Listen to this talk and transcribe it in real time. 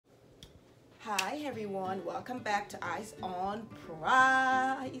Hi everyone, welcome back to Eyes on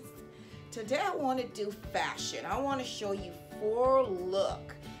Prize. Today I want to do fashion. I want to show you 4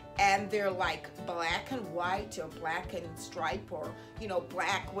 look, and they're like black and white or black and stripe, or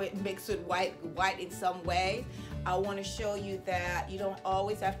black with mixed with white in some way. I want to show you that you don't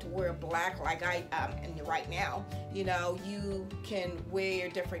always have to wear black like I am right now. You can wear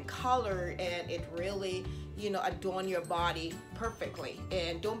different color and it really adorn your body perfectly.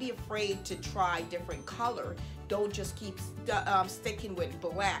 And don't be afraid to try different color. Don't just keep sticking with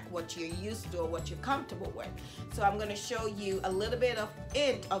black, what you're used to or what you're comfortable with. So I'm going to show you a little bit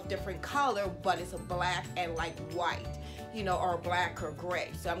of different color, but it's a black and like white, or black or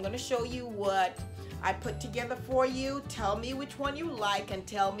gray. So I'm going to show you what I put together for you. Tell me which one you like and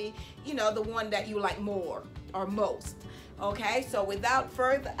tell me, the one that you like more or most. Okay, so without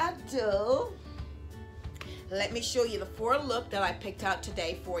further ado, let me show you the 4 look that I picked out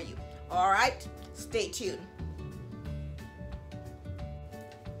today for you. All right, stay tuned.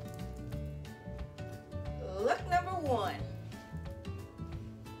 Look number 1.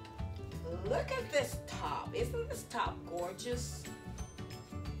 Look at this top. Isn't this top gorgeous?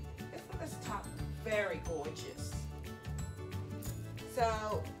 Isn't this top very gorgeous?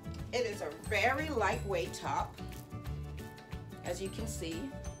 So it is a very lightweight top, as you can see.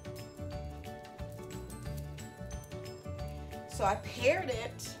 So I paired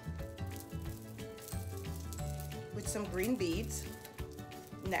it with some green beads,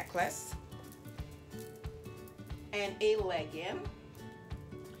 necklace, and a legging.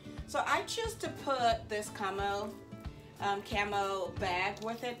 So I choose to put this camo bag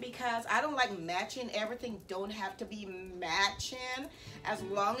with it because I don't like matching. Everything don't have to be matching. As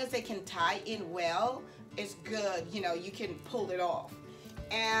long as they can tie in well, it's good. You can pull it off.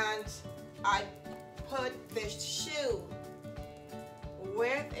 And I put this shoe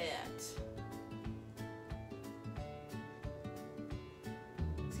with it.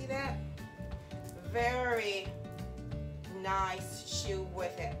 See that? Very nice shoe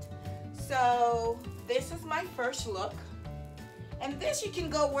with it. So this is my first look, and this you can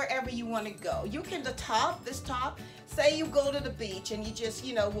go wherever you want to go. You can this top, say you go to the beach and you just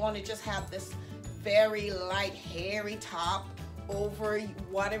want to just have this very light hairy top over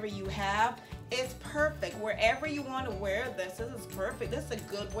whatever you have. It's perfect. Wherever you want to wear this is perfect. This is a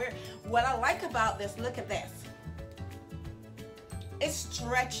good wear. What I like about this, look at this. It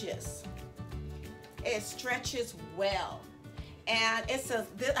stretches. It stretches well. And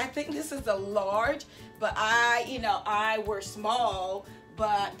I think this is a large, but I wear small,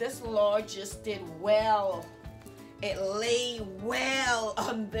 but this large just did well. It lay well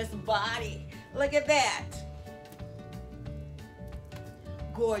on this body. Look at that.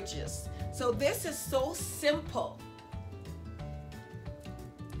 Gorgeous. So this is so simple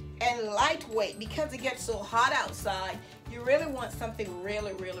and lightweight because it gets so hot outside. You really want something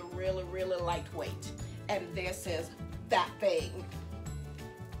really, really, really, really lightweight. And this is that thing.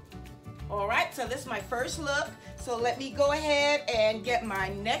 All right, so this is my first look. So let me go ahead and get my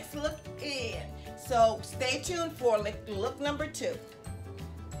next look in. So stay tuned for look number 2.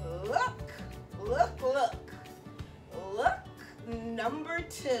 Look, look, look. Look number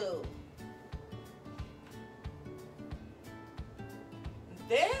 2.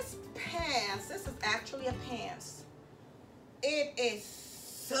 This pants, this is actually a pants. It is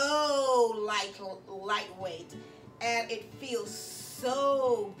so lightweight, and it feels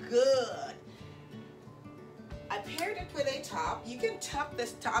so good. I paired it with a top. You can tuck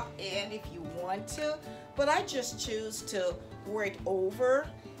this top in if you want to, but I just choose to wear it over,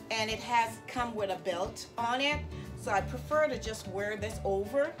 and it has come with a belt on it, so I prefer to just wear this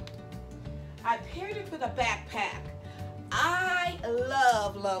over. I paired it with a backpack. I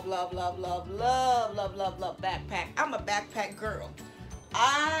love backpack. I'm a backpack girl.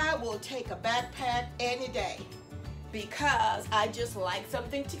 I will take a backpack any day because I just like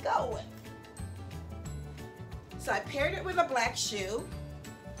something to go with. So I paired it with a black shoe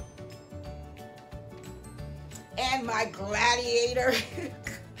and my gladiator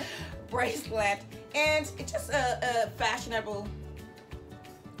bracelet, and it's just a fashionable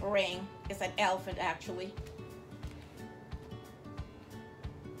ring. It's an elephant actually.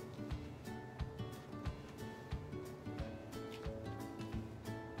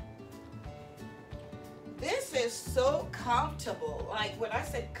 This is so comfortable. Like when I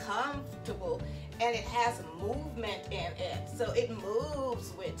said comfortable, and it has movement in it, so it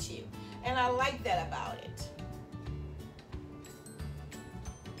moves with you, and I like that about it.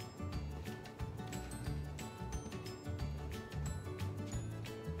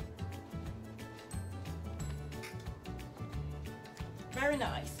 Very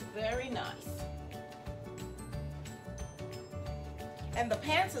nice, very nice. And the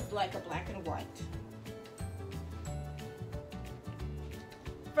pants is like a black and white.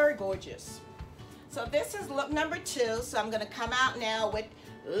 Very gorgeous. So this is look number 2. So I'm gonna come out now with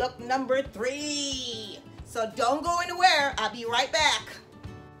look number 3. So don't go anywhere. I'll be right back.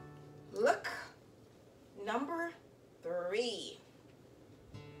 Look number 3.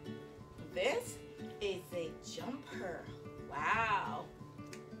 This is a jumper. Wow.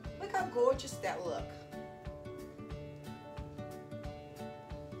 Look how gorgeous that look.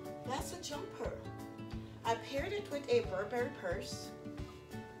 That's a jumper. I paired it with a Burberry purse.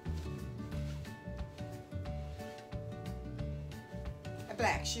 A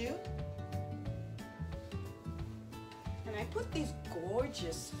black shoe. And I put these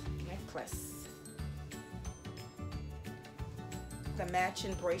gorgeous necklace. The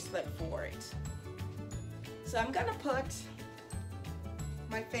matching bracelet for it. So I'm gonna put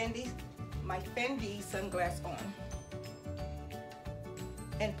my Fendi sunglass on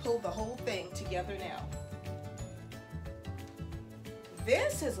and pull the whole thing together now.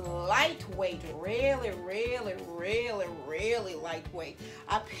 This is lightweight, really, really, really, really lightweight.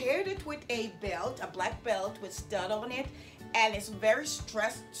 I paired it with a belt, a black belt with stud on it, and it's very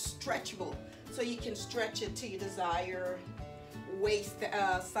stretchable. So you can stretch it to your desired waist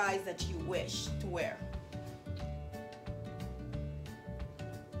size that you wish to wear.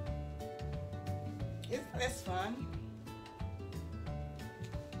 Isn't this fun?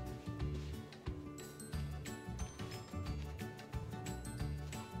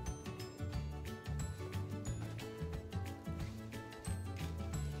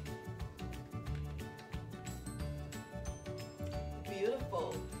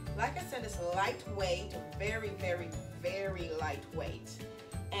 Beautiful. Like I said, it's lightweight, very, very, very lightweight.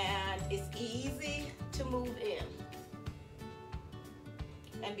 And it's easy to move in.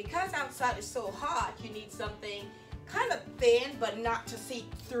 And because outside is so hot, you need something kind of thin, but not to see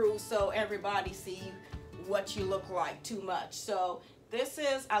through so everybody see what you look like too much. So this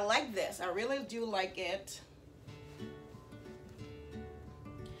is, I like this. I really do like it.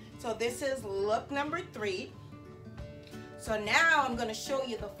 So this is look number 3. So now I'm gonna show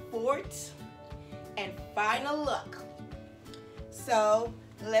you the 4th and final look. So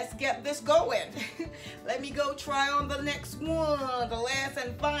let's get this going. Let me go try on the next one, the last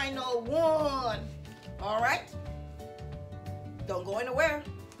and final one. All right, don't go anywhere.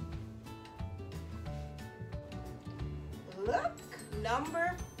 Look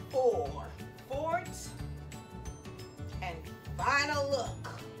number 4, 4th and final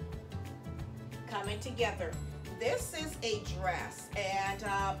look coming together. This is a dress, and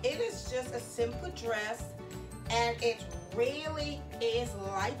it is just a simple dress, and it really is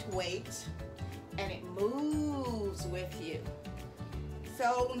lightweight, and it moves with you.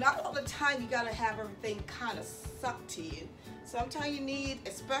 So not all the time you gotta have everything kind of suck to you. Sometimes you need,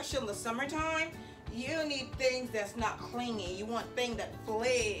 especially in the summertime, you need things that's not clingy. You want things that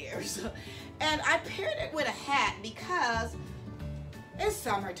flares. And I paired it with a hat because it's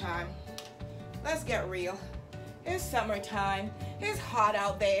summertime. Let's get real. It's summertime. It's hot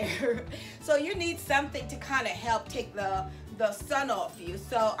out there. So you need something to kind of help take the sun off you.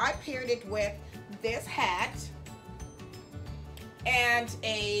 So I paired it with this hat and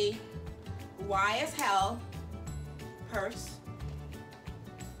a YSL purse.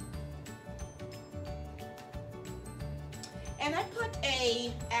 And I put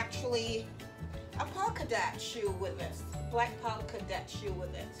actually a polka dot shoe with this, black polka dot shoe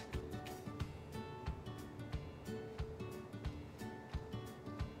with it.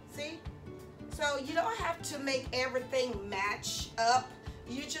 See? So you don't have to make everything match up.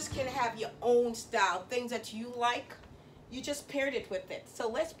 You just can have your own style, things that you like. You just paired it with it. So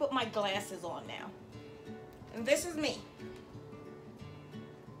let's put my glasses on now. And this is me.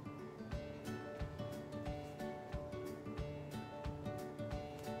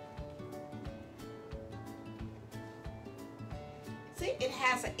 See, it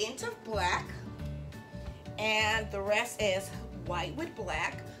has an hint of black, and the rest is white with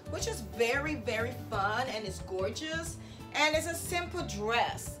black, which is very, very fun, and it's gorgeous, and it's a simple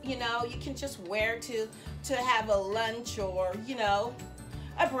dress. You know, you can just wear to have a lunch, or you know,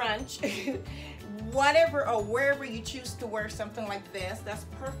 a brunch, whatever, or wherever you choose to wear something like this. That's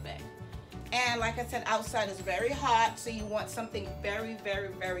perfect. And like I said, outside is very hot, so you want something very, very,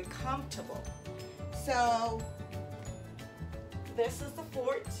 very comfortable. So this is the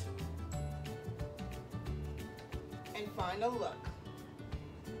 4th and final look.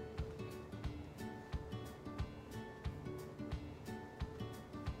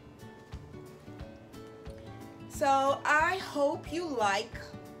 So I hope you like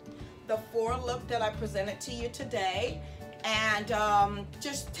the 4 look that I presented to you today, and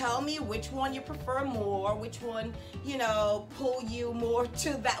just tell me which one you prefer more, which one, you know, pull you more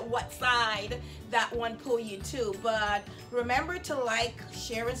to that, what side that one pull you to. But remember to like,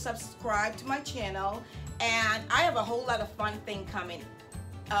 share, and subscribe to my channel, and I have a whole lot of fun thing coming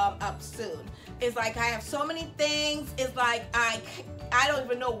up soon. It's like I have so many things, it's like I don't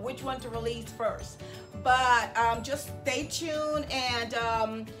even know which one to release first. But just stay tuned,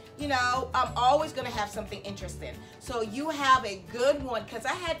 and you know, I'm always gonna have something interesting. So you have a good one, because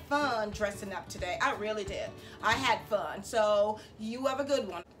I had fun dressing up today. I really did. I had fun. So you have a good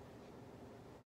one.